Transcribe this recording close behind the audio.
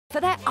for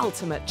their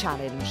ultimate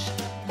challenge.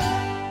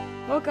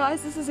 Well,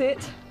 guys, this is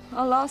it.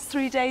 Our last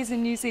 3 days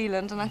in New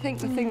Zealand, and I think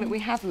the thing that we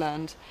have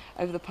learned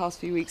over the past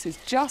few weeks is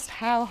just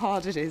how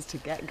hard it is to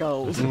get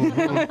gold.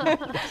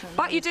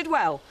 But you did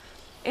well.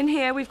 In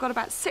here, we've got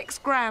about 6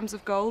 grams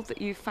of gold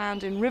that you've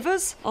found in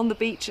rivers, on the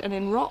beach and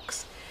in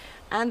rocks,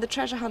 and the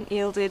treasure hunt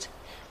yielded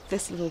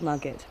this little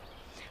nugget.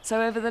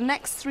 So over the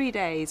next 3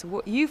 days,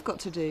 what you've got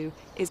to do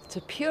is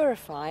to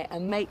purify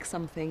and make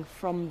something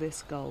from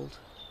this gold.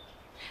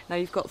 Now,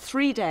 you've got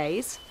 3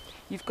 days.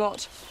 You've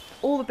got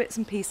all the bits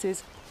and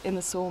pieces in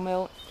the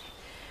sawmill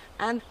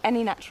and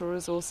any natural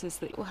resources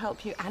that will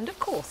help you. And, of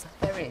course,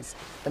 there is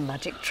the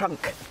magic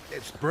trunk.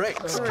 It's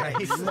bricks,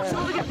 guys. That's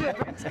all we can do with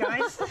bricks,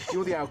 guys.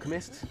 You're the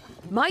alchemist.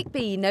 Mike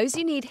B knows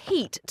you need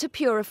heat to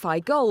purify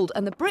gold,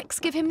 and the bricks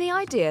give him the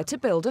idea to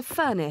build a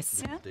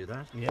furnace. Yeah. Do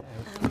that? Yeah.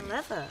 And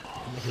leather.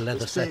 Make a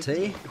leather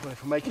settee. Well,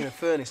 for making a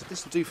furnace.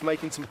 This will do for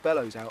making some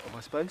bellows out of, I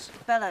suppose.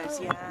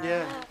 Bellows, yeah.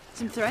 Yeah.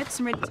 Some thread,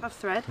 some really tough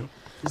thread.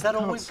 Is that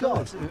all we've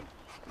got?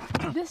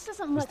 This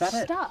isn't much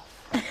stuff.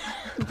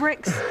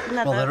 Bricks,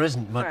 leather. Well, there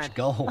isn't much thread.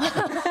 gold.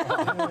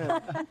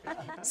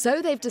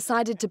 So they've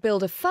decided to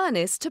build a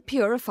furnace to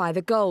purify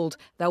the gold.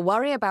 They'll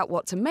worry about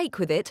what to make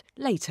with it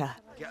later.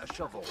 Get a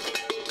shovel.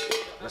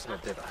 Let's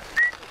not do that.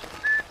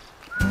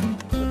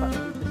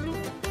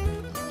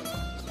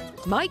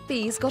 Mike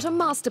B's got a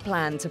master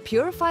plan to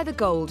purify the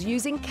gold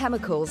using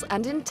chemicals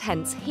and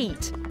intense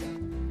heat.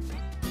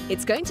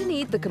 It's going to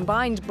need the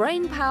combined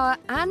brain power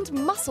and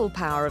muscle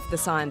power of the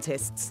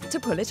scientists to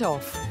pull it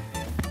off.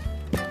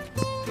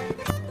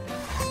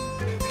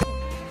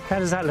 How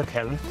does that look,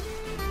 Helen?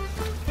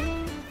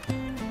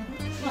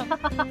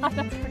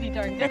 That's pretty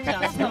darn good,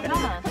 John. It's not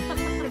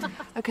bad.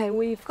 OK,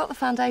 we've got the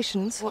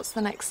foundations. What's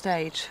the next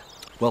stage?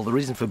 Well, the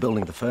reason for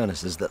building the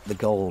furnace is that the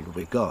gold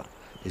we've got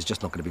is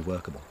just not going to be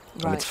workable.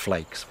 I mean, it's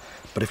flakes.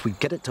 But if we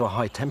get it to a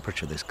high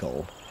temperature, this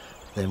gold,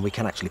 then we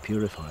can actually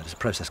purify it. It's a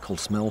process called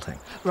smelting.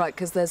 Right,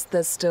 because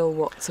there's still,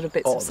 what, sort of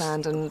bits of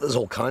sand and... There's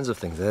all kinds of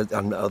things there,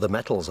 and other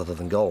metals other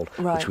than gold,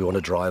 which we want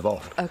to drive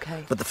off.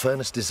 OK. But the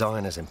furnace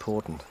design is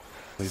important.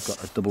 We've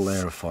got a double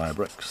layer of fire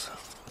bricks.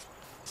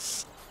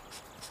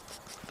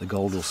 The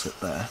gold will sit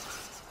there,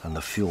 and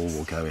the fuel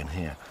will go in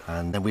here.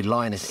 And then we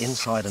line it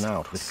inside and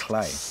out with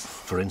clay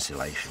for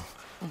insulation.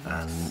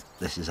 And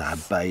this is our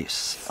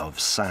base of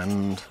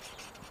sand.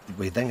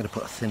 We're then going to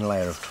put a thin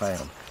layer of clay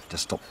on to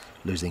stop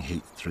losing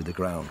heat through the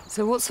ground.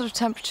 So what sort of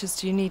temperatures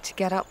do you need to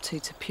get up to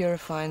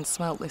purify and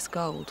smelt this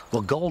gold?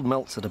 Well, gold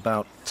melts at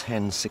about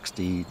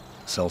 1060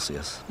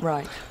 Celsius.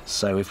 Right.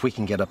 So if we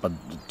can get up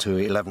to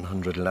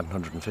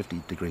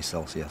 1150 degrees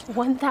Celsius.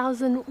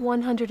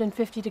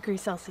 1,150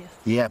 degrees Celsius.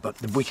 Yeah,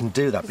 but we can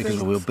do that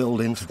because we'll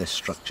build into this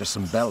structure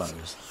some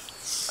bellows.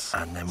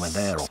 And then when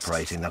they're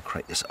operating, they'll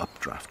create this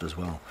updraft as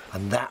well.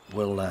 And that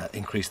will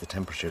increase the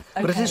temperature.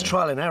 But it is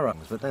trial and error,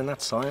 but then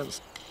that's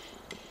science.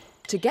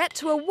 To get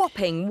to a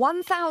whopping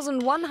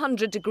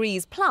 1,100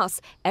 degrees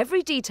plus,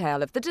 every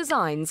detail of the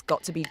design's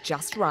got to be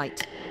just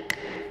right.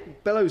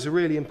 Bellows are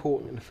really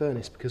important in a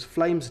furnace because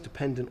flames are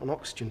dependent on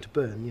oxygen to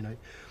burn, you know.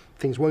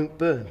 Things won't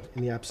burn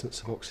in the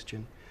absence of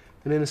oxygen.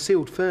 And in a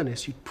sealed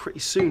furnace, you'd pretty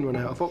soon run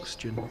out of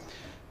oxygen.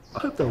 I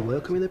hope they'll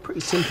work. I mean, they're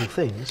pretty simple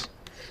things.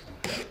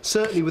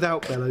 Certainly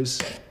without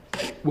bellows,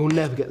 we'll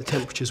never get the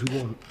temperatures we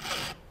want.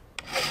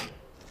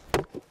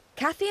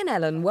 Kathy and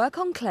Ellen work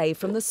on clay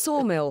from the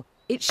sawmill.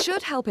 It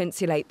should help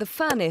insulate the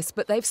furnace,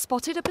 but they've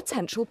spotted a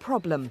potential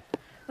problem.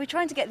 We're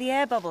trying to get the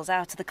air bubbles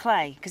out of the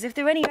clay, because if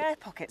there are any air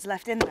pockets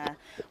left in there,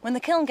 when the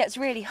kiln gets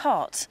really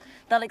hot,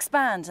 they'll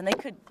expand and they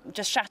could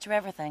just shatter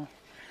everything.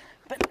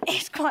 But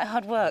it's quite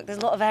hard work. There's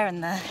a lot of air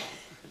in there.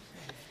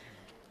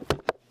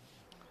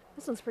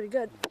 This one's pretty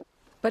good.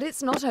 But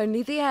it's not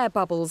only the air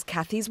bubbles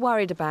Kathy's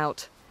worried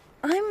about.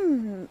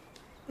 I'm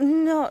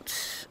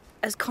not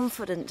as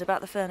confident about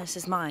the furnace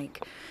as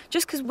Mike.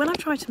 Just because when I've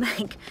tried to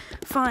make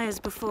fires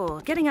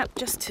before, getting up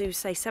just to,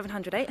 say,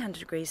 700, 800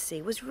 degrees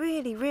C was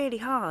really, really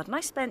hard. And I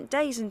spent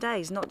days and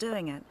days not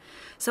doing it.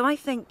 So I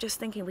think just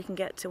thinking we can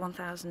get to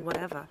 1,000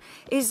 whatever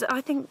is, I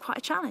think, quite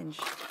a challenge.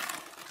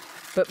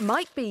 But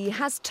Mike B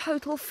has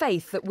total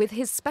faith that with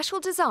his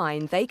special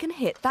design, they can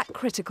hit that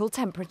critical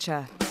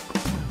temperature.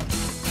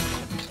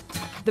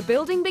 The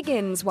building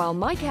begins while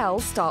Mike L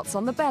starts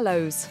on the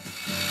bellows.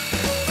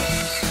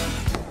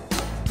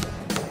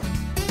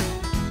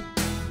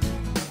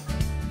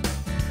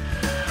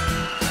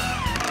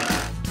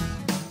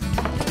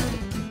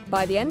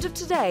 By the end of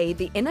today,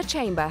 the inner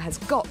chamber has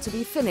got to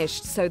be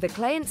finished so the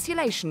clay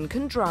insulation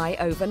can dry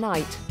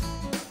overnight.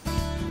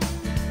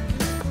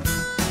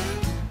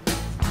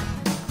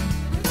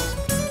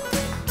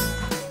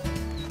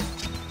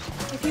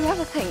 If you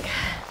ever think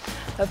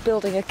of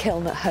building a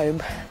kiln at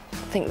home,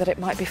 think that it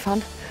might be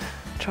fun,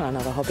 try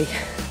another hobby.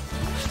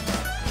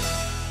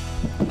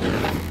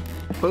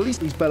 Well, at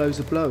least these bellows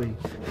are blowing.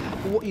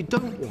 But what you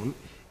don't want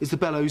is the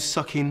bellows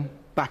sucking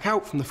back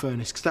out from the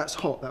furnace, because that's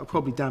hot. That will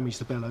probably damage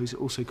the bellows. It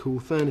also cool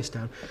the furnace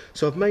down.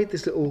 So I've made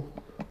this little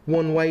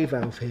one-way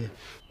valve here.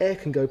 Air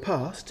can go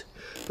past,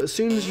 but as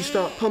soon as you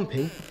start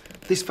pumping,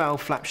 this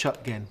valve flaps shut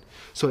again,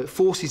 so it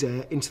forces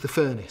air into the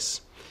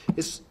furnace.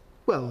 It's,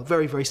 well, a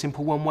very, very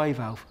simple one-way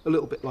valve, a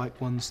little bit like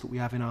ones that we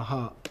have in our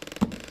heart.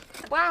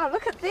 Wow,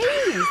 look at these.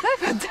 They're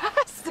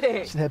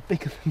fantastic. They're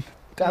bigger than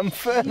the damn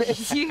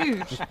furnace.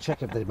 Huge. Just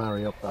check if they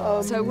marry up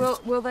there. So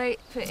will they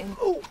fit in?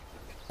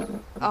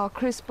 Our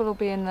crucible will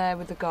be in there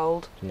with the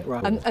gold. Yeah.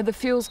 Right. And the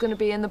fuel's going to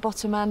be in the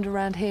bottom and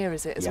around here,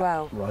 is it, as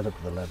well? Right up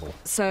to the level.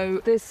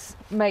 So this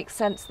makes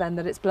sense then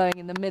that it's blowing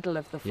in the middle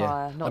of the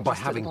fire, not And by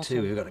just at the having bottom.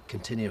 two, we've got a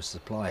continuous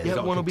supply. We've Yeah,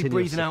 got a one will be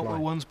continuous breathing out supply.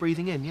 while one's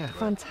breathing in, yeah.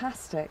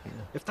 Fantastic.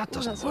 If that Oh,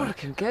 doesn't that's work,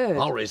 looking good.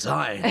 I'll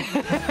resign.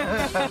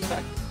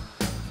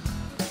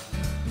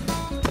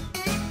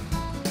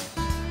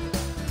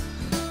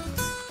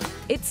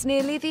 It's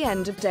nearly the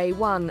end of day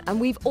one, and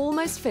we've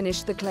almost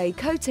finished the clay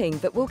coating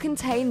that will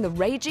contain the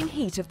raging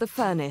heat of the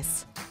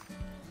furnace.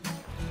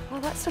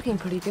 Well, that's looking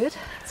pretty good.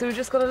 So we've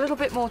just got a little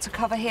bit more to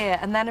cover here,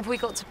 and then have we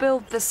got to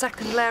build the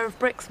second layer of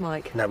bricks,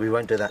 Mike? No, we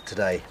won't do that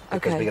today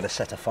because Okay. we're going to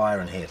set a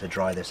fire in here to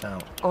dry this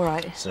out. All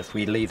right. So if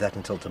we leave that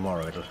until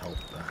tomorrow, it'll help.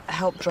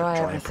 Help dry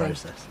drying everything.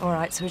 process. All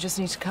right, so we just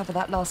need to cover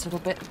that last little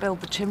bit, build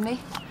the chimney.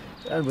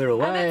 And we're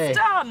away. And it's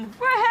done!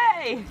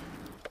 Whey!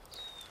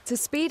 To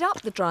speed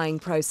up the drying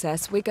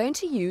process, we're going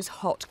to use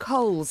hot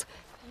coals,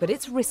 but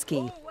it's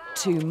risky.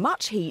 Too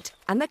much heat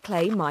and the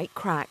clay might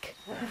crack.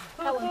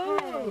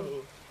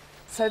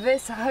 So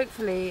this,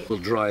 hopefully, We'll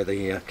dry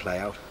the clay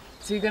out.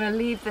 so you're going to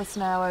leave this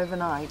now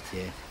overnight,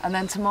 Yeah. and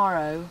then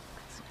tomorrow,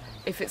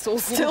 if it's all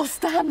still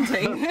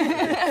standing,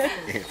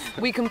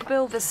 we can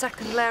build the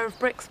second layer of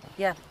bricks.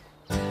 Yeah.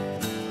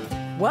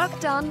 Work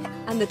done,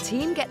 and the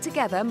team get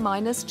together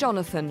minus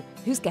Jonathan,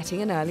 who's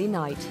getting an early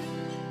night.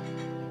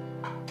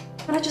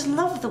 And I just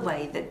love the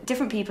way that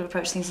different people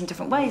approach things in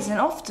different ways, and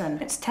often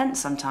it's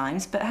tense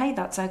sometimes, but hey,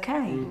 that's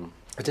okay.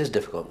 It is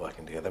difficult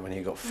working together when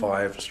you've got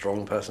 5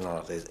 strong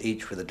personalities,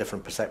 each with a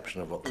different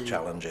perception of what the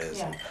challenge is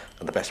Yeah.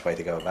 and the best way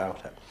to go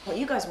about it. What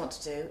you guys want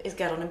to do is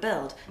get on and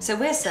build. So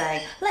we're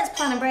saying, let's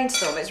plan and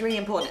brainstorm, it's really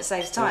important, it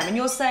saves time. And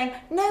you're saying,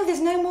 no,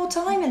 there's no more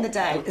time in the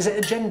day. Is it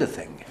a gender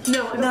thing?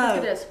 No, I don't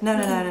think it is. No,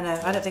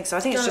 I don't think so. I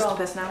think it's Not just at a all.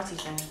 personality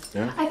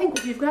thing. I think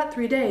if you've got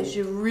 3 days,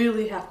 you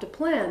really have to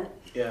plan.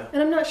 Yeah.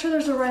 And I'm not sure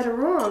there's a right or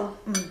wrong.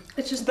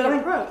 It's just But the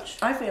approach.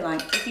 I feel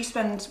like if you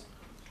spend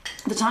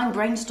the time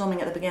brainstorming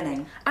at the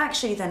beginning,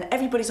 actually then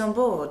everybody's on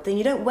board, then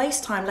you don't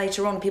waste time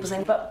later on people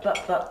saying, but.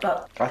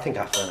 I think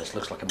our furnace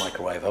looks like a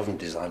microwave oven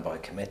designed by a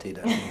committee,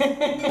 don't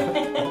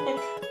you?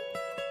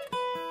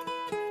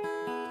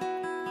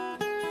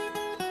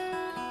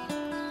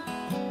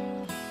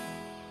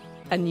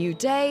 A new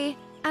day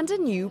and a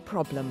new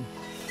problem.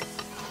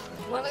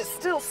 Well, it's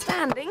still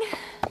standing.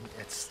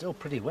 It's still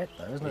pretty wet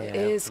though, isn't it?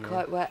 It is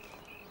quite wet.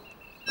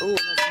 Oh, there's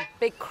some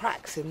big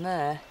cracks in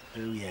there.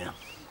 Oh yeah.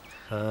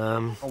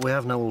 We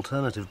have no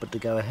alternative but to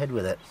go ahead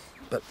with it.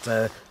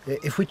 But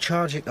if we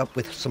charge it up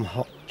with some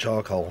hot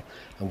charcoal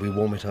and we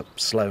warm it up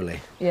slowly,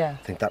 Yeah.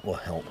 I think that will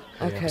help.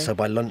 Okay. So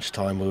by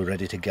lunchtime we're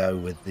ready to go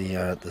with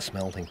the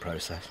smelting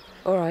process.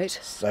 All right.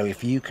 So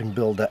if you can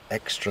build that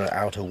extra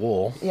outer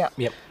wall Yeah.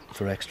 Yep.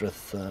 for extra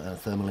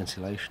thermal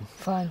insulation,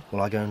 Fine.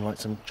 well, I go and light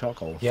some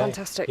charcoal. Yeah.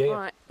 Fantastic. Yeah. All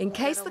right. In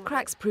case the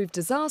cracks prove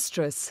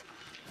disastrous,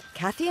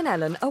 Kathy and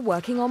Ellen are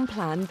working on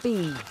Plan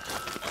B.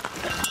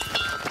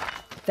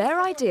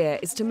 Their idea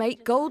is to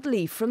make gold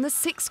leaf from the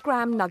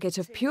 6-gram nugget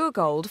of pure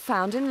gold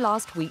found in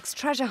last week's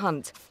treasure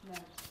hunt.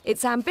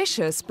 It's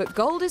ambitious, but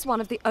gold is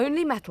one of the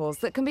only metals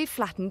that can be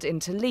flattened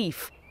into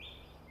leaf.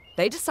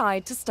 They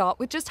decide to start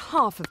with just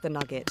half of the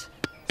nugget.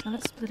 So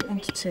let's split it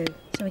into 2,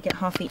 so we get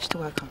half each to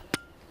work on.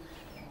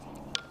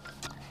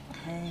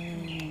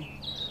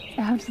 Hey.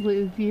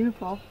 Absolutely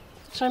beautiful.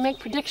 Should I make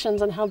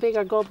predictions on how big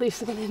our gold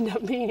leafs are going to end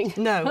up being?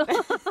 No.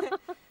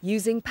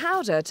 Using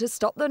powder to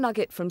stop the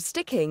nugget from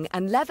sticking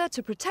and leather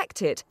to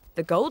protect it,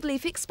 the gold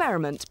leaf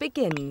experiment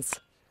begins.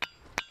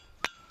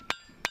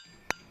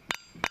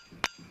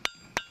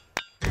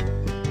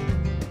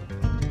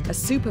 A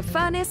super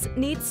furnace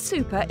needs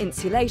super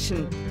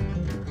insulation.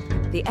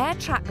 The air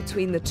trap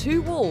between the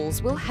 2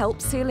 walls will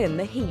help seal in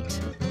the heat.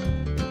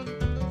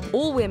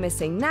 All we're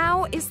missing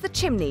now is the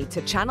chimney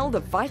to channel the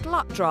vital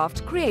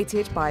updraft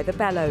created by the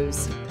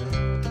bellows.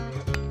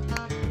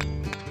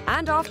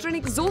 And after an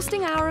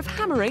exhausting hour of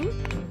hammering,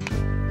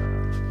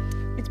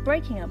 It's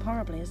breaking up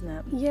horribly, isn't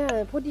it?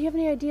 Yeah, what do you have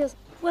any ideas?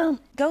 Well,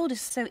 gold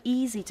is so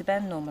easy to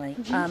bend normally.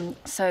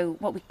 So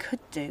what we could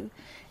do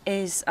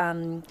is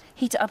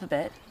heat it up a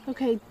bit.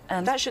 Okay,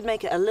 And that should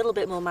make it a little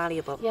bit more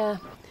malleable. yeah.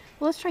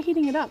 Well, let's try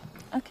heating it up.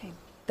 Okay.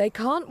 they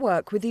can't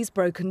work with these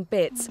broken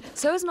bits.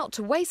 So as not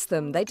to waste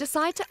them, they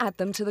decide to add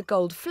them to the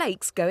gold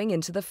flakes going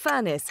into the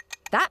furnace.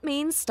 That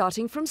means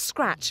starting from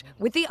scratch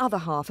with the other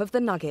half of the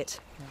nugget.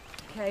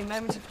 Okay,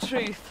 moment of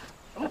truth.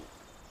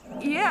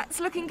 Yeah, it's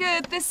looking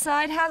good. This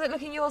side. How's it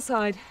looking your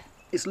side?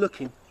 It's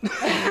looking.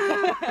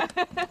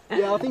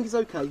 Yeah, I think it's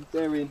okay.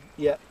 They're in.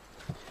 Yeah.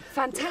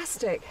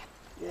 Fantastic.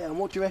 Yeah, and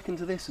what do you reckon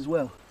to this as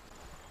well?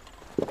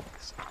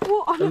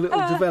 What on A little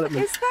earth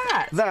development. is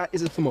that? That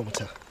is a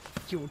thermometer.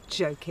 You're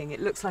joking. It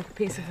looks like a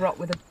piece of rock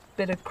with a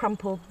bit of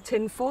crumpled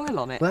tin foil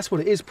on it. Well, that's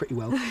what it is pretty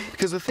well.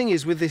 Because the thing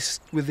is, with this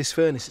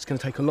furnace, it's going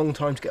to take a long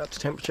time to get up to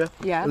temperature,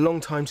 Yeah. a long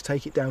time to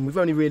take it down. We've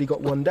only really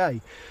got one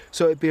day.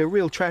 So it'd be a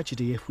real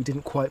tragedy if we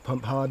didn't quite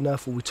pump hard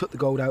enough or we took the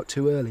gold out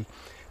too early.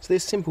 So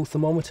this simple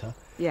thermometer,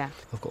 Yeah.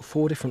 I've got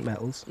 4 different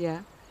metals.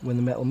 Yeah. When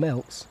the metal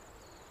melts,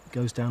 it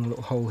goes down a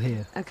little hole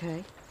here.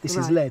 Okay. This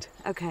is lead.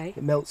 Okay.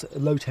 It melts at a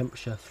low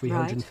temperature,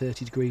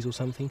 330 degrees or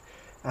something.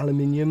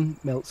 Aluminium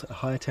melts at a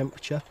higher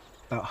temperature,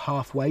 about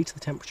halfway to the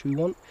temperature we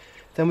want.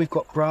 Then we've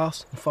got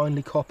brass and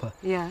finally copper.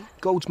 Yeah.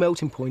 Gold's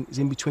melting point is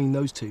in between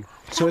those two.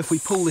 So if we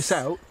pull this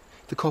out,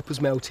 the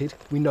copper's melted,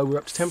 we know we're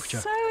up to temperature.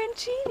 So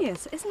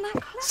ingenious, isn't that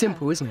clever?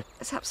 Simple, isn't it?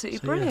 It's absolutely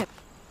So, brilliant.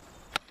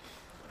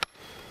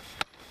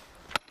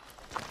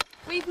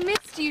 We've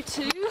missed you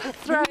two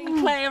throwing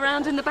clay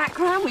around in the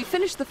background. We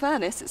finished the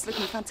furnace. It's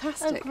looking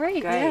fantastic. Oh,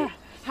 great. Yeah.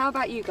 How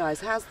about you guys?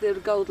 How's the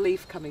gold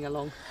leaf coming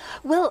along?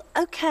 Well,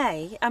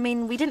 okay. I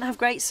mean, we didn't have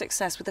great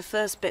success with the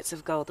first bits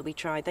of gold that we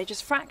tried. They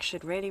just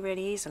fractured really,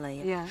 really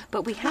easily. Yeah.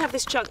 But we have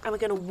this chunk and we're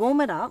going to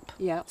warm it up.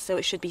 Yeah. So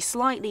it should be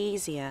slightly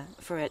easier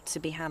for it to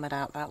be hammered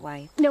out that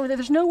way. No,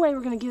 there's no way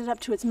we're going to get it up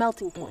to its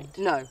melting point.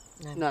 No.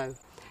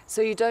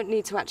 So you don't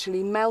need to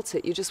actually melt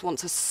it. You just want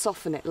to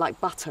soften it like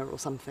butter or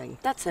something.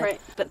 That's it. Right.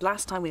 But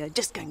last time we were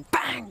just going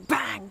bang,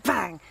 bang,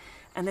 bang.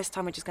 And this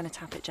time we're just going to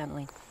tap it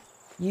gently.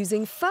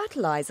 Using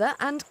fertiliser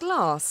and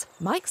glass,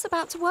 Mike's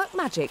about to work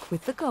magic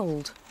with the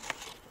gold.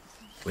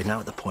 We're now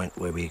at the point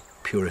where we're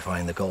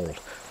purifying the gold.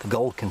 The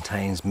gold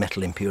contains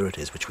metal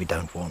impurities which we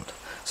don't want.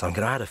 So I'm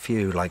going to add a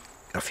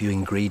few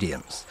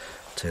ingredients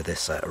to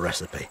this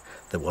recipe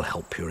that will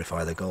help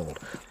purify the gold.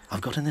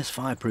 I've got in this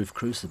fireproof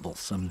crucible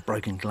some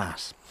broken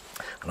glass,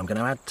 and I'm going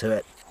to add to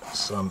it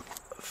some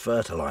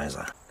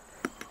fertiliser.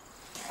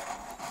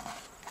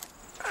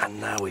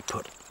 And now we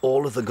put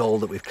all of the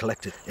gold that we've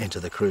collected into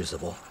the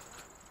crucible.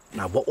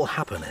 Now what will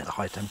happen at a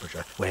high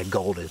temperature where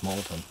gold is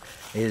molten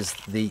is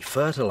the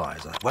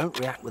fertiliser won't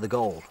react with the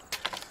gold,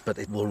 but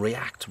it will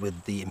react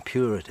with the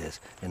impurities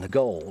in the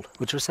gold,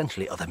 which are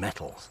essentially other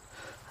metals.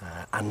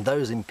 And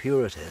those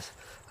impurities,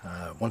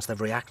 once they've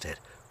reacted,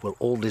 will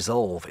all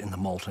dissolve in the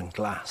molten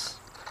glass.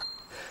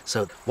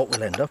 So what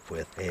we'll end up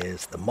with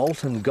is the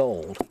molten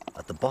gold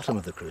at the bottom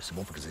of the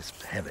crucible because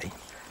it's heavy,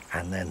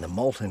 and then the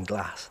molten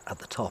glass at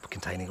the top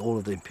containing all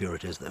of the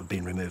impurities that have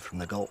been removed from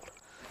the gold.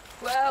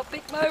 Well,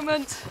 big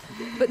moment.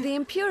 But the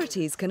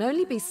impurities can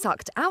only be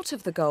sucked out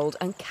of the gold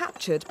and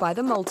captured by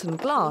the molten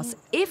glass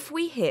if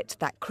we hit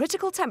that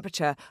critical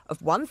temperature of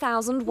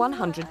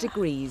 1,100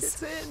 degrees.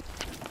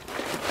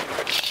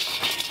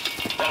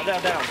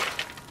 Down.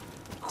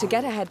 To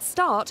get a head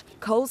start,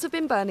 coals have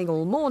been burning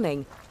all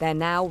morning. They're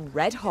now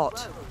red hot.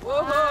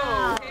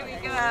 Whoa! Here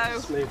we go.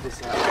 Smooth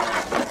this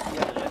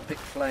out. Big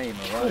flame,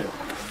 all right.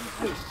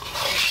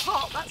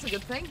 Hot. That's a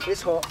good thing.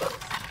 It's hot.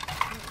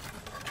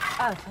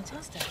 Oh,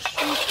 fantastic.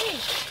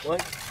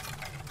 Right.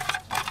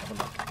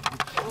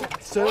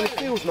 Certainly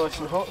feels nice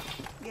and hot.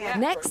 Yeah.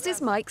 Next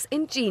is Mike's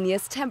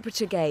ingenious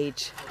temperature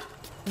gauge.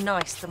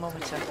 Nice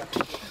thermometer.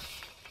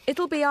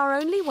 It'll be our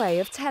only way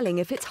of telling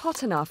if it's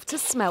hot enough to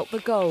smelt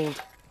the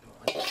gold.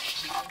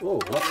 Oh,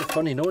 lots of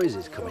funny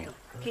noises coming up.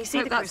 Can you see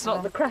Hope the that's crucible?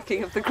 not the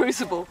cracking of the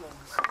crucible.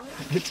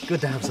 It's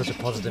good to have such a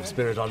positive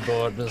spirit on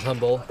board, Miss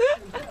Humble.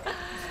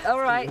 All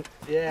right.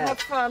 Yeah. Have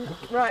fun.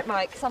 Right,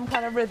 Mike. Some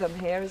kind of rhythm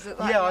here. Is it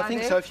like Yeah, the I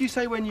think idea? so. If you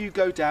say when you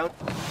go down,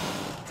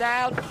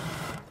 Down.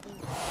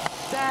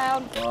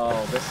 Down.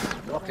 Oh, this is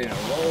rocking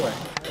and rolling.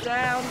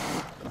 Down.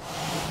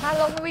 How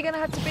long are we going to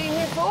have to be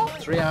here for?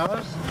 3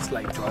 hours?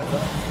 slave driver.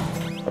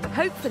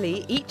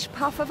 Hopefully, each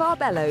puff of our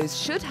bellows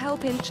should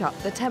help inch up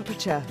the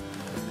temperature.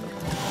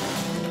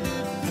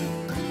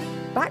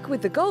 Back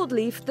with the gold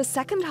leaf, the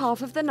second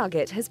half of the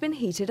nugget has been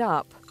heated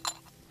up.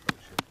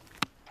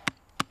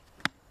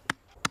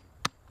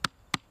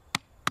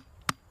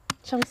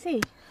 Shall we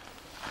see?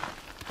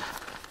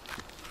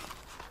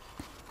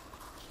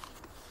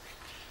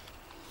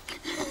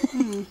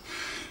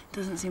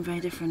 Doesn't seem very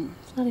different.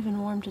 It's not even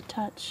warm to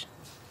touch.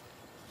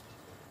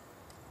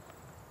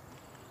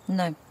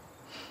 No.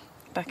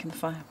 Back in the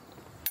fire.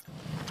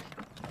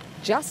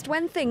 Just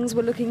when things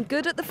were looking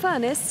good at the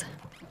furnace,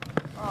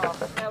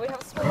 Oh, now we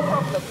have a small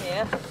problem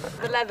here.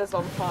 The leather's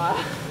on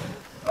fire.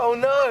 Oh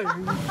no!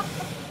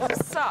 I've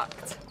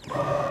sucked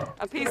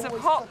a piece of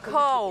hot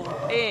coal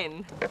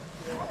in.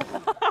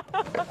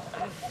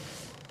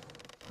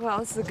 Well,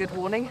 this is a good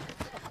warning.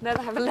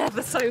 Never have a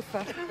leather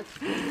sofa.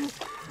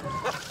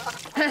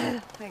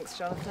 Thanks,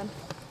 Jonathan.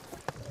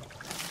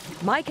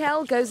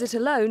 Michael goes it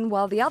alone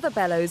while the other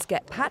bellows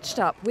get patched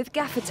up with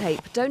gaffer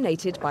tape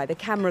donated by the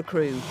camera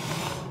crew.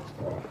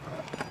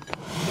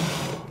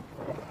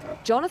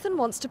 Jonathan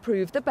wants to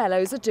prove the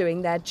bellows are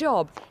doing their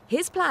job.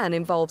 His plan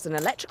involves an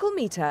electrical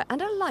meter and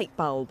a light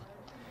bulb.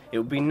 It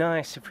would be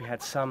nice if we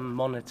had some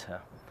monitor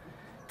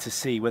to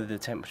see whether the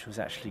temperature was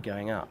actually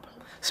going up.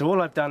 So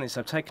all I've done is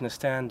I've taken a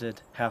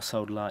standard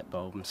household light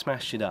bulb and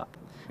smashed it up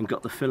and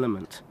got the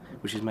filament,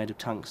 which is made of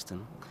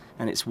tungsten,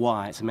 and it's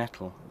wire, it's a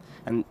metal.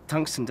 And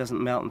tungsten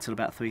doesn't melt until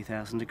about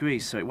 3,000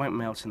 degrees, so it won't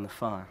melt in the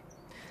fire.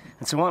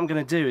 And so what I'm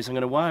going to do is I'm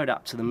going to wire it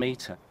up to the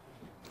meter.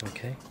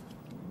 Okay.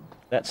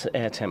 That's the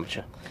air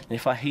temperature. And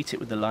if I heat it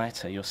with the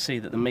lighter, you'll see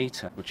that the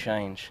meter will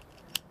change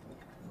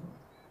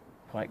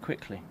quite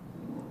quickly.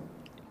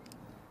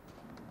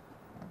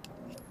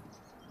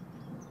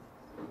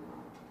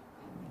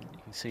 You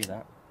can see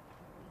that.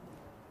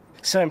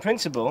 So in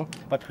principle,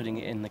 by putting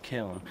it in the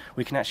kiln,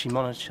 we can actually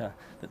monitor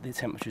that the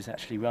temperature is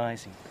actually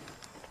rising.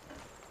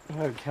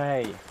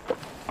 Okay.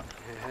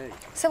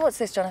 So what's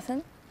this,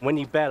 Jonathan? When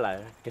you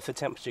bellow, if the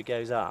temperature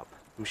goes up,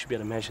 we should be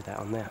able to measure that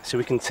on there. So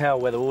we can tell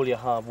whether all your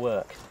hard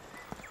work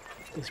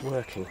is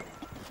working,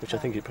 which I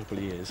think it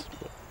probably is.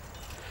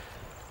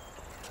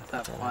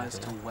 That fire's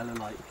still well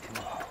alight.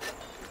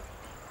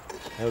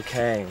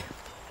 Okay.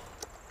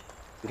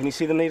 Can you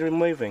see the needle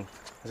moving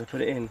as I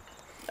put it in?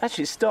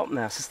 Actually, it's stopped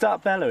now, so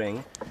start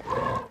bellowing.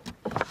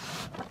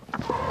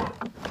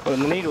 Well,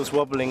 the needle's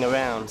wobbling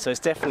around, so it's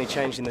definitely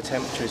changing the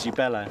temperature as you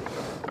bellow.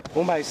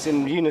 Almost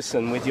in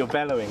unison with your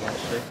bellowing,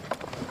 actually.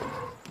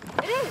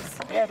 It is!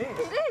 Yeah, it is.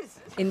 It is!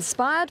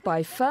 Inspired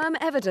by firm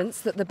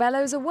evidence that the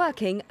bellows are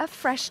working, a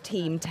fresh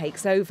team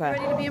takes over.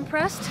 Ready to be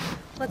impressed?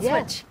 Let's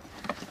switch.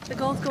 The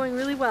gold's going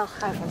really well.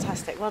 Oh,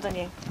 fantastic. Well done,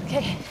 you.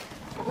 Okay.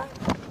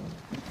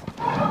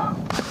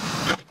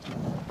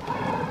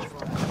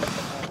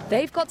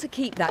 They've got to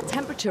keep that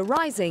temperature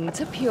rising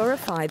to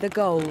purify the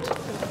gold.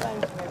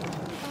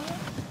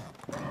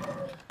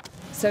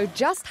 So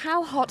just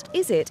how hot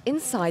is it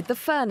inside the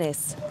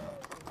furnace?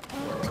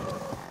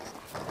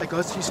 Hey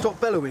guys, can you stop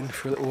bellowing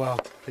for a little while,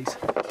 please?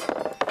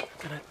 I'm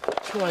gonna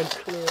try and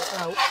clear it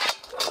out.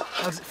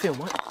 How does it feel,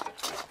 Mike?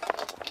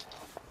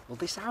 Well,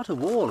 this outer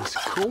wall is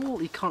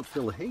cool. You can't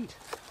feel the heat.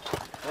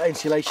 That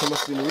insulation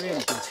must have been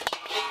really good.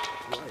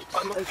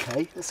 Right.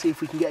 Okay, let's see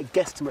if we can get a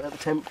guesstimate at the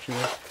temperature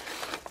there.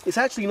 It's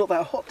actually not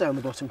that hot down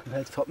the bottom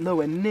compared to the top,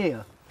 nowhere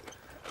near.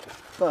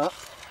 But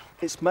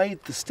it's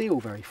made the steel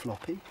very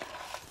floppy.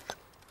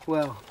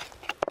 Well,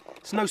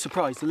 it's no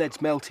surprise the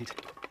lead's melted.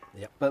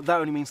 Yep. But that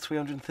only means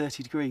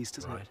 330 degrees,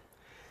 doesn't it?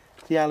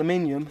 The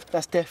aluminium,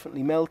 that's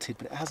definitely melted,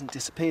 but it hasn't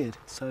disappeared.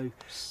 So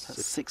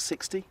that's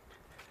 660.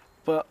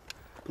 But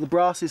the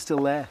brass is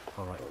still there.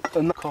 All right.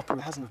 And the copper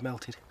hasn't have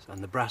melted.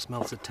 And the brass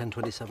melts at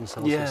 1027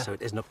 Celsius, Yeah. so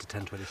it isn't up to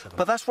 1027.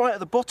 But that's right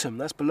at the bottom.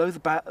 That's below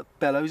the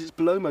bellows. It's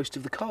below most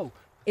of the coal.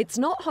 It's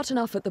not hot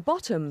enough at the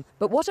bottom,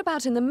 but what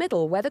about in the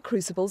middle where the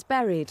crucible's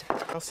buried?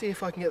 I'll see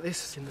if I can get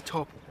this in the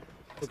top.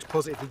 Looks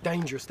positively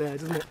dangerous there,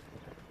 doesn't it?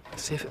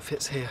 Let's see if it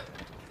fits here.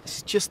 This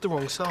is just the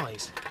wrong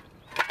size.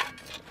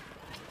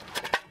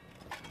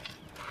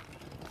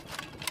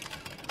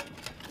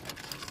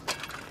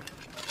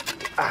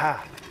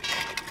 Aha!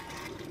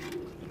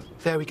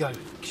 There we go. Can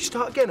you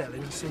start again,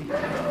 Ellen, and see?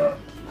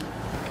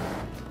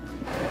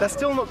 That's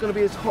still not going to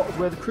be as hot as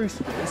where the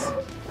crucible is,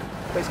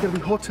 but it's going to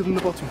be hotter than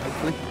the bottom,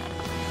 hopefully.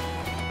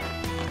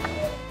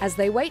 As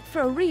they wait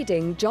for a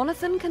reading,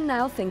 Jonathan can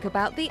now think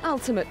about the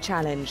ultimate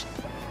challenge.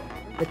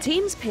 The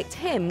team's picked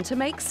him to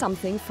make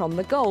something from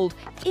the gold,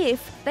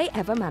 if they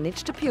ever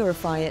manage to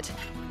purify it.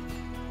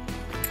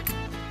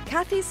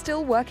 Kathy's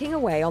still working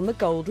away on the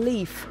gold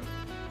leaf.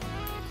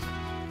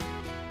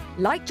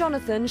 Like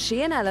Jonathan,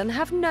 she and Ellen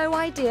have no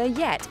idea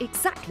yet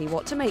exactly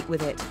what to make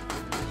with it.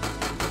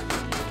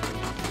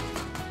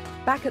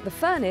 Back at the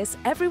furnace,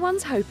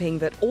 everyone's hoping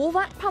that all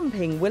that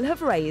pumping will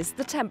have raised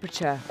the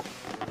temperature.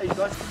 Hey, you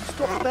guys, can you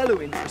stop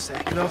bellowing for a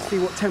second? I'll see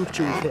what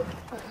temperature we hit.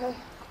 Okay.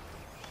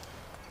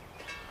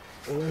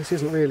 Well, this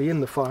isn't really in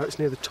the fire, it's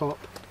near the top.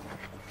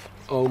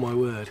 Oh my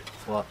word.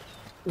 What?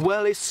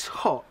 Well, it's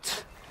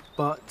hot,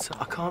 but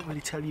I can't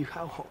really tell you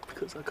how hot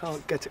because I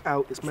can't get it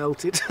out, it's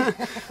melted.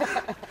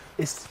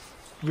 It's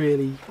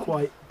really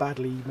quite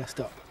badly messed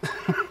up.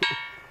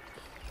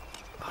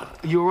 Are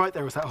you all right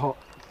there? Is that hot?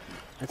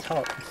 It's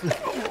hot.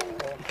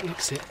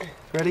 Mix it.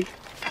 Ready?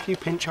 If you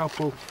pinch, I'll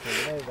pull.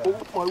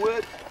 Oh my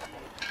word.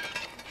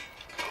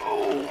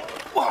 Oh,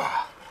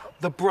 wow.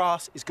 The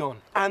brass is gone,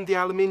 and the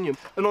aluminium.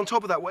 And on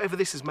top of that, whatever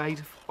this is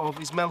made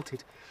of is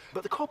melted.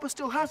 But the copper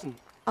still hasn't.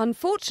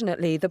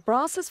 Unfortunately, the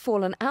brass has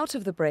fallen out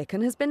of the brick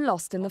and has been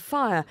lost in the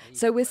fire,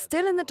 so we're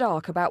still in the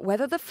dark about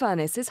whether the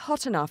furnace is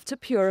hot enough to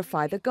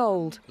purify the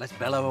gold. Let's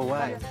bellow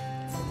away.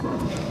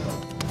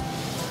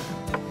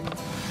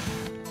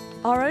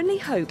 Our only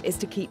hope is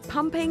to keep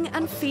pumping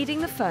and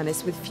feeding the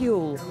furnace with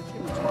fuel.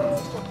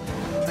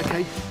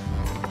 Okay.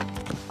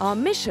 Our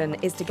mission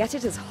is to get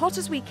it as hot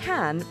as we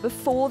can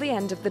before the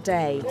end of the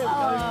day.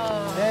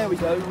 There we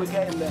go, we're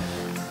getting there.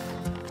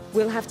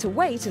 We'll have to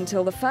wait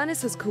until the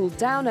furnace has cooled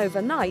down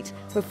overnight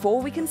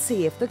before we can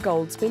see if the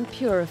gold's been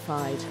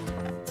purified.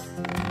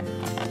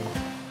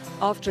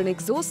 After an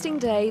exhausting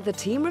day, the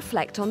team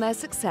reflect on their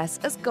success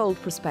as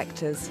gold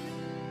prospectors.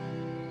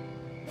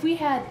 If we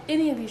had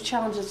any of these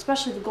challenges,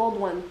 especially the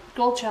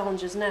gold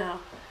challenges now,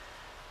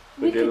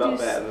 we could do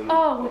better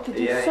than we could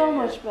do so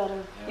much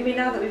better. You mean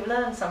now that we've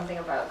learned something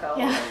about gold?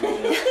 Yeah.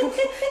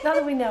 Now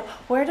that we know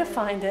where to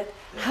find it,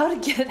 how to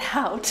get it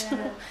out.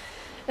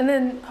 And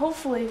then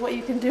hopefully what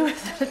you can do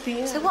with it at the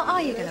end. So what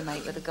are you going to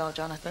make with the gold,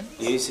 Jonathan?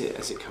 Use it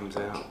as it comes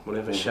out,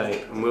 whatever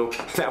shape, and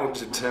that will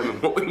determine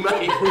what we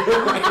make.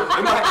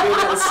 It might be a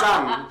little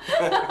sun.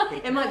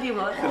 It might be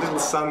what? A little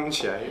sun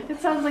shape. It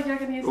sounds like you're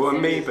going to use or the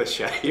amoeba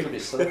shape.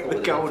 A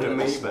gold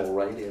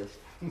amoeba.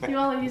 You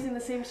all are using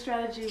the same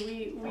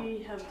strategy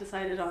we have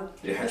decided on.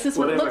 Yeah, this is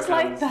what it looks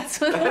like,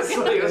 that's what that's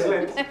what it was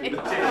meant to be.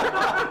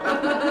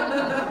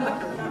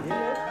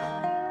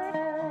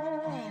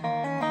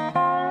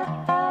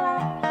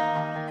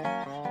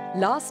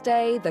 Last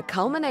day, the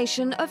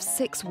culmination of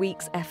 6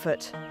 weeks'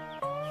 effort.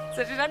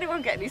 So did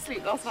anyone get any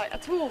sleep last night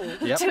at all?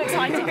 Yep. Too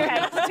excited,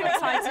 Kate, too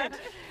excited.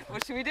 Well,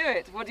 should we do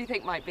it? What do you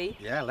think might be?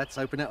 Yeah, let's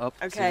open it up.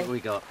 Okay. See what we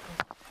got.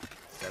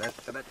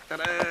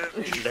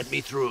 Let me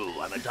through.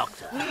 I'm a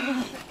doctor.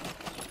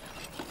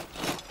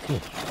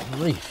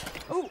 Grief.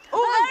 Oh,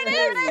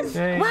 there it is!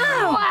 Hey.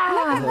 Wow!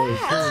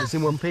 Look at that! It's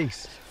in one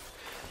piece.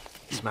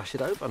 Smash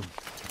it open.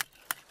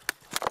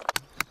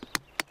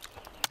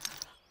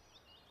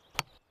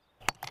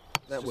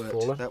 That worked.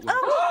 fallen. That worked.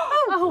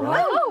 Oh,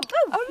 Right.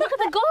 oh, look at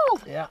the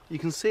gold! Yeah. You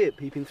can see it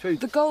peeping through.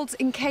 The gold's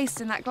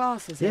encased in that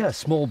glass, is it? Yeah, a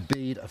small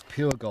bead of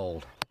pure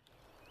gold.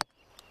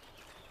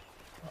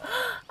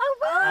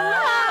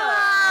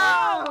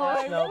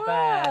 That's not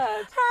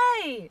bad.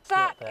 Hey,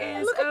 that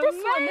is Look at this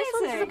one. This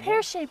one's the amazing.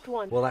 pear-shaped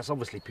one. Well, that's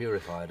obviously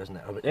purified, isn't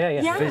it? I mean,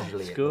 Yeah. Visually, It's it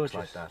looks gorgeous.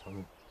 like that.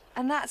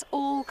 And that's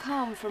all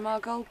come from our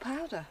gold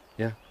powder.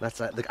 Yeah, that's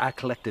our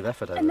collective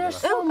effort over And there.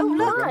 there's so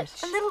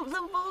much. And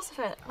little balls of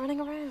it running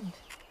around.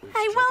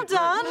 Hey, well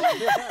done!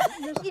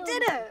 You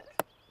did it!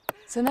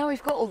 So now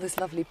we've got all this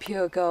lovely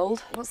pure gold.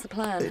 What's the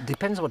plan? It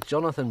depends on what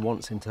Jonathan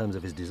wants in terms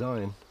of his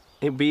design.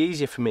 It'd be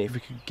easier for me if we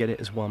could get it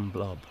as one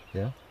blob.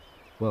 Yeah?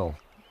 Well,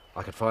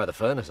 I could fire the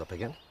furnace up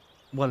again.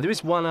 Well, there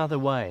is one other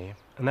way,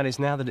 and that is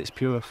now that it's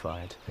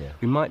purified, Yeah.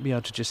 we might be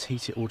able to just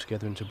heat it all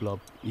together into a blob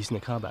using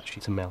a car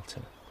battery to melt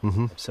it.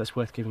 Mm-hmm. So it's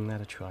worth giving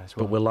that a try as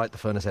well. But we'll light the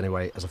furnace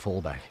anyway as a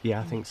fallback. Yeah,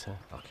 I think so.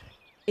 Okay.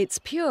 It's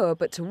pure,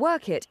 but to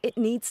work it, it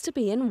needs to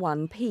be in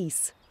one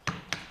piece.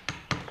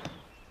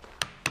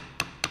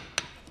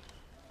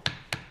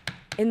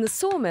 In the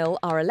sawmill,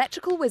 our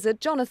electrical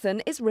wizard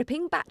Jonathan is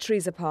ripping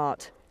batteries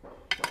apart.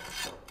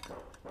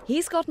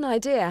 He's got an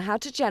idea how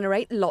to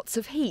generate lots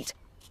of heat,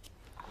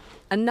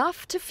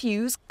 enough to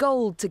fuse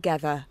gold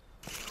together.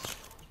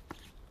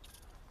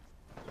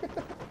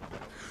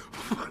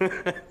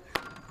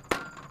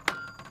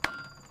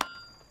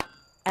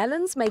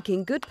 Ellen's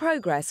making good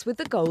progress with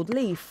the gold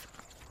leaf.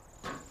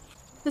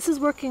 This is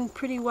working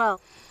pretty well.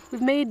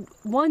 We've made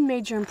one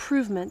major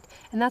improvement,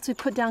 and that's we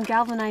put down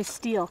galvanized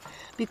steel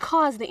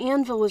because the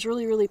anvil was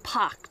really, really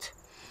pocked.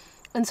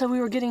 And so we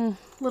were getting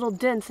little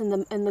dents in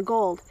the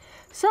gold.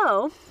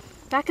 So,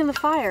 back in the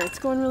fire, it's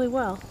going really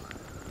well.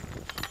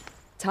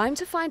 Time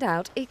to find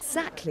out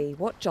exactly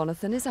what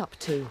Jonathan is up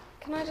to.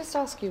 Can I just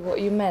ask you what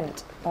you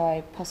meant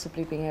by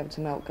possibly being able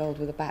to melt gold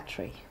with a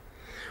battery?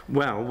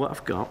 Well, what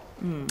I've got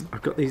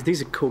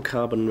these are called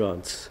carbon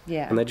rods.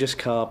 Yeah. And they're just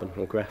carbon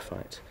or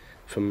graphite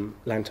from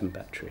lantern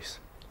batteries.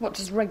 What,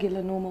 just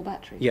regular normal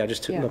batteries? Yeah, I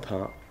just took them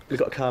apart. We've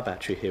got a car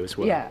battery here as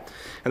well. Yeah.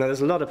 And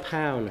there's a lot of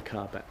power in a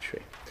car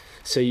battery,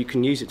 so you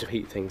can use it to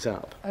heat things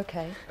up.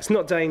 Okay. It's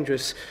not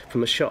dangerous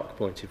from a shock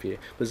point of view,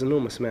 but there's an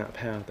enormous amount of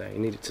power there. You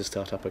need it to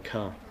start up a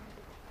car.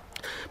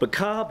 But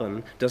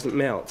carbon doesn't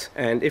melt,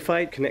 and if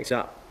I connect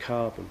up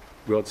carbon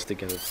rods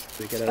together,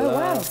 we get a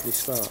lovely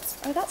spark.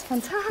 Oh, that's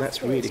fantastic.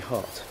 That's really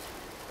hot.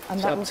 And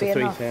It's that up would to be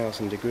enough.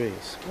 3,000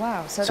 degrees.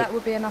 Wow, so that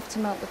would be enough to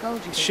melt the gold,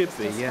 you think? Should It's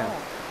be, this yeah.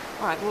 hot.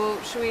 All right,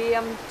 well, should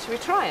we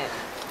try it?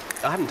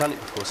 I haven't done it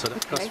before, so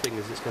let's cross Okay.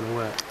 fingers it's going to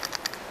work.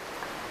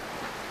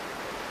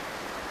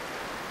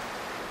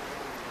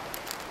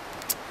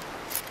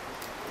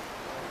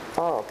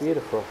 Oh,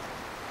 beautiful.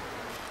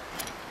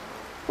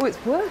 Oh,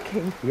 it's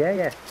working. Yeah,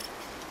 yeah.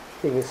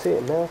 You can see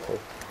it melting.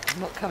 I'm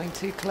not coming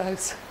too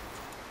close.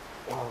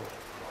 Oh.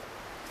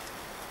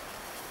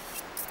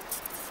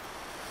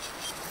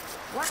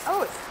 Wow,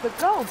 oh, the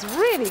gold's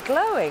really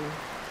glowing.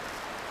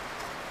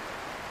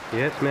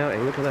 Yeah, it's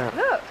melting. Look at that.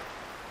 Look.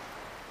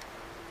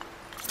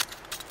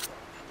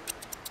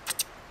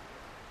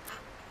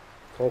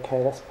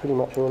 Okay, that's pretty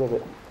much all of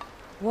it.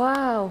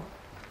 Wow,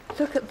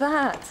 look at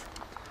that.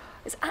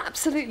 It's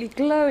absolutely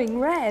glowing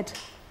red.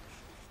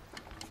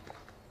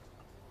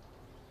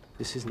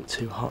 This isn't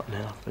too hot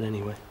now, but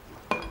anyway.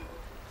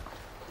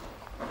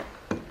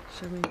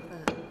 Show me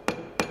that.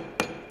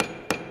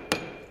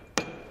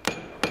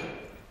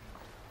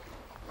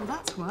 Well,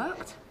 that's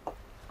worked.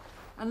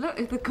 And look,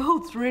 the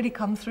gold's really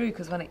come through,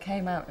 because when it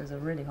came out, it was a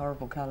really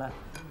horrible colour.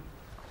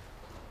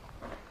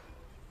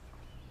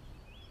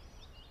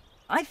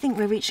 I think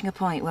we're reaching a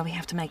point where we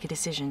have to make a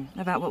decision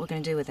about what we're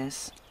going to do with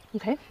this.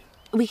 Okay.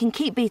 We can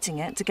keep beating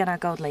it to get our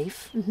gold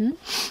leaf,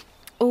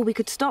 or we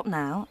could stop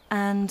now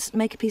and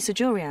make a piece of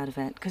jewellery out of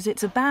it, because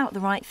it's about the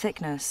right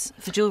thickness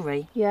for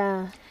jewellery,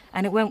 Yeah.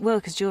 and it won't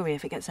work as jewellery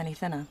if it gets any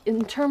thinner.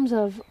 In terms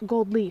of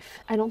gold leaf,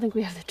 I don't think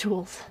we have the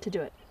tools to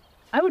do it.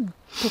 I would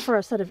prefer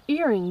a set of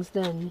earrings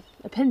than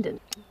a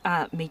pendant.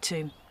 Me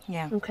too.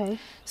 Yeah. Okay.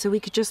 So we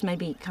could just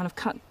maybe kind of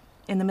cut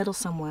in the middle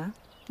somewhere,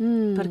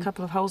 put a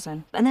couple of holes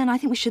in. And then I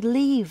think we should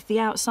leave the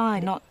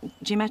outside not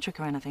geometric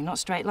or anything, not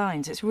straight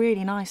lines. It's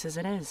really nice as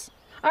it is.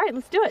 All right,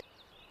 let's do it.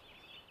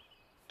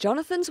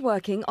 Jonathan's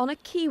working on a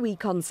Kiwi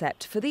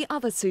concept for the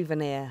other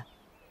souvenir.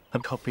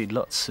 I've copied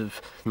lots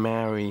of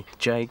Maori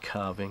jade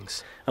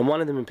carvings, and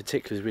one of them in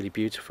particular is really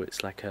beautiful.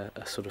 It's like a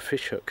sort of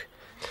fish hook,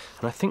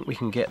 and I think we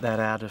can get that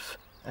out of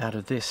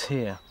this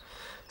here.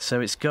 So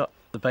it's got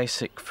the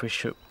basic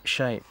fish hook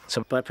shape.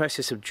 So by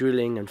process of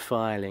drilling and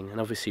filing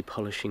and obviously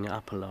polishing it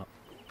up a lot,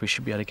 we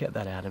should be able to get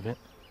that out of it.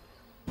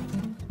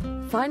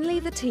 Finally,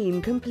 the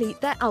team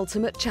complete their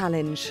ultimate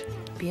challenge.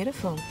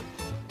 Beautiful.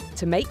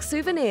 To make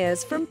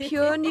souvenirs from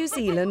pure New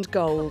Zealand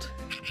gold.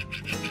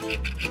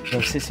 I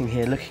was sitting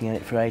here looking at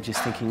it for ages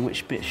thinking,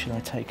 which bit should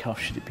I take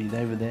off? Should it be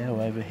over there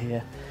or over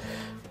here?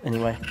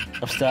 Anyway,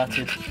 I've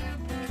started.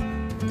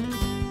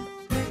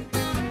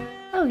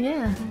 Oh,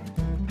 yeah.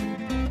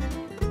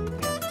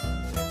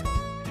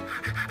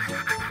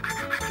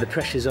 The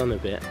pressure's on a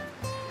bit,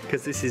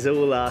 because this is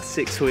all our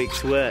 6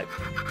 weeks' work.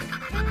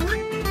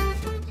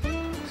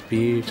 It's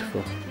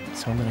beautiful,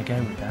 so I'm going to go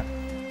with that.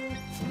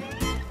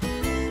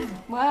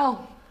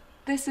 Well,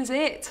 this is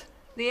it.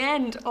 The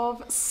end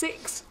of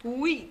 6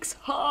 weeks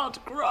hard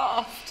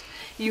graft.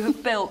 You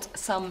have built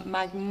some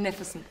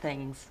magnificent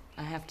things,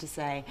 I have to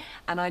say.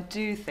 And I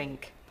do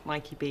think,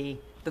 Mikey B,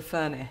 the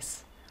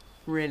furnace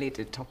really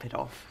did top it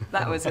off.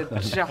 That was a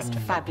just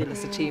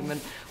fabulous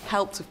achievement.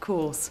 Helped, of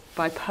course,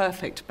 by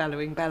perfect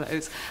bellowing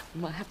bellows.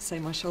 I have to say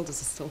my shoulders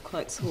are still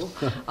quite sore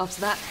after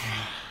that.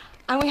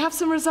 And we have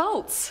some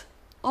results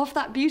of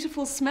that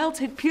beautiful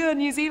smelted pure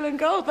New Zealand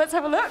gold. Let's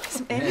have a look.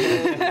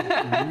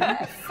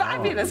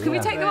 Fabulous. Can we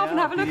take them off and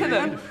have a look at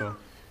them?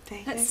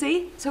 Let's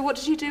see. So what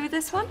did you do with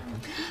this one?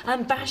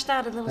 And bashed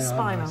out a little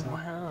spiral.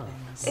 Wow.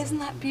 Isn't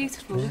that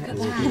beautiful? Look at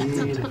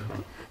that.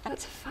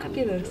 That's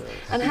fabulous.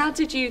 And how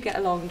did you get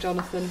along,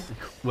 Jonathan?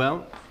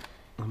 Well,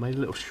 I made a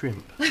little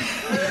shrimp. Isn't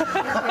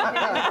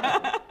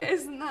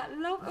that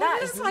lovely? That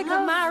It's is like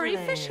a Maori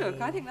lovely. fish hook.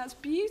 I think that's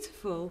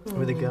beautiful.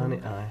 With a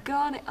garnet eye.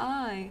 Garnet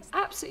eyes.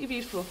 Absolutely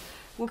beautiful.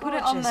 We'll put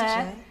it on Gorgeous,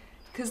 there Jay.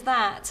 because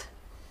that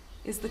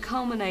is the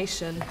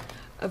culmination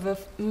of a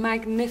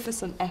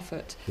magnificent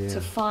effort to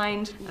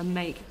find and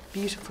make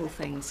beautiful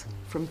things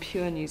from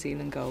pure New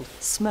Zealand gold,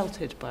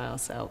 smelted by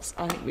ourselves.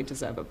 I think we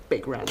deserve a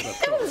big round of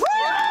applause.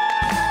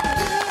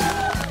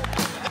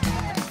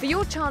 For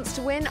your chance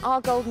to win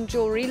our golden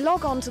jewellery,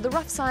 log on to the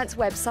Rough Science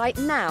website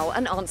now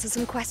and answer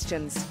some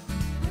questions.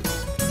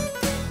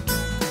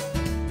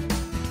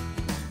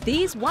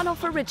 These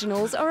one-off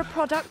originals are a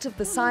product of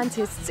the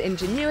scientists'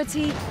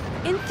 ingenuity,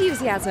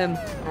 enthusiasm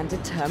and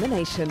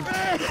determination.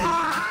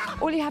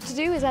 All you have to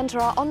do is enter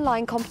our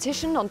online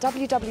competition on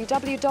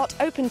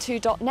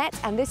www.open2.net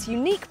and this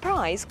unique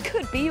prize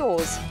could be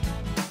yours.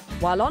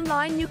 While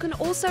online, you can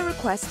also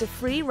request a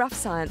free Rough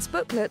Science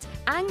booklet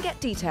and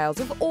get details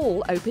of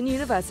all Open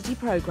University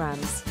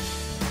programmes.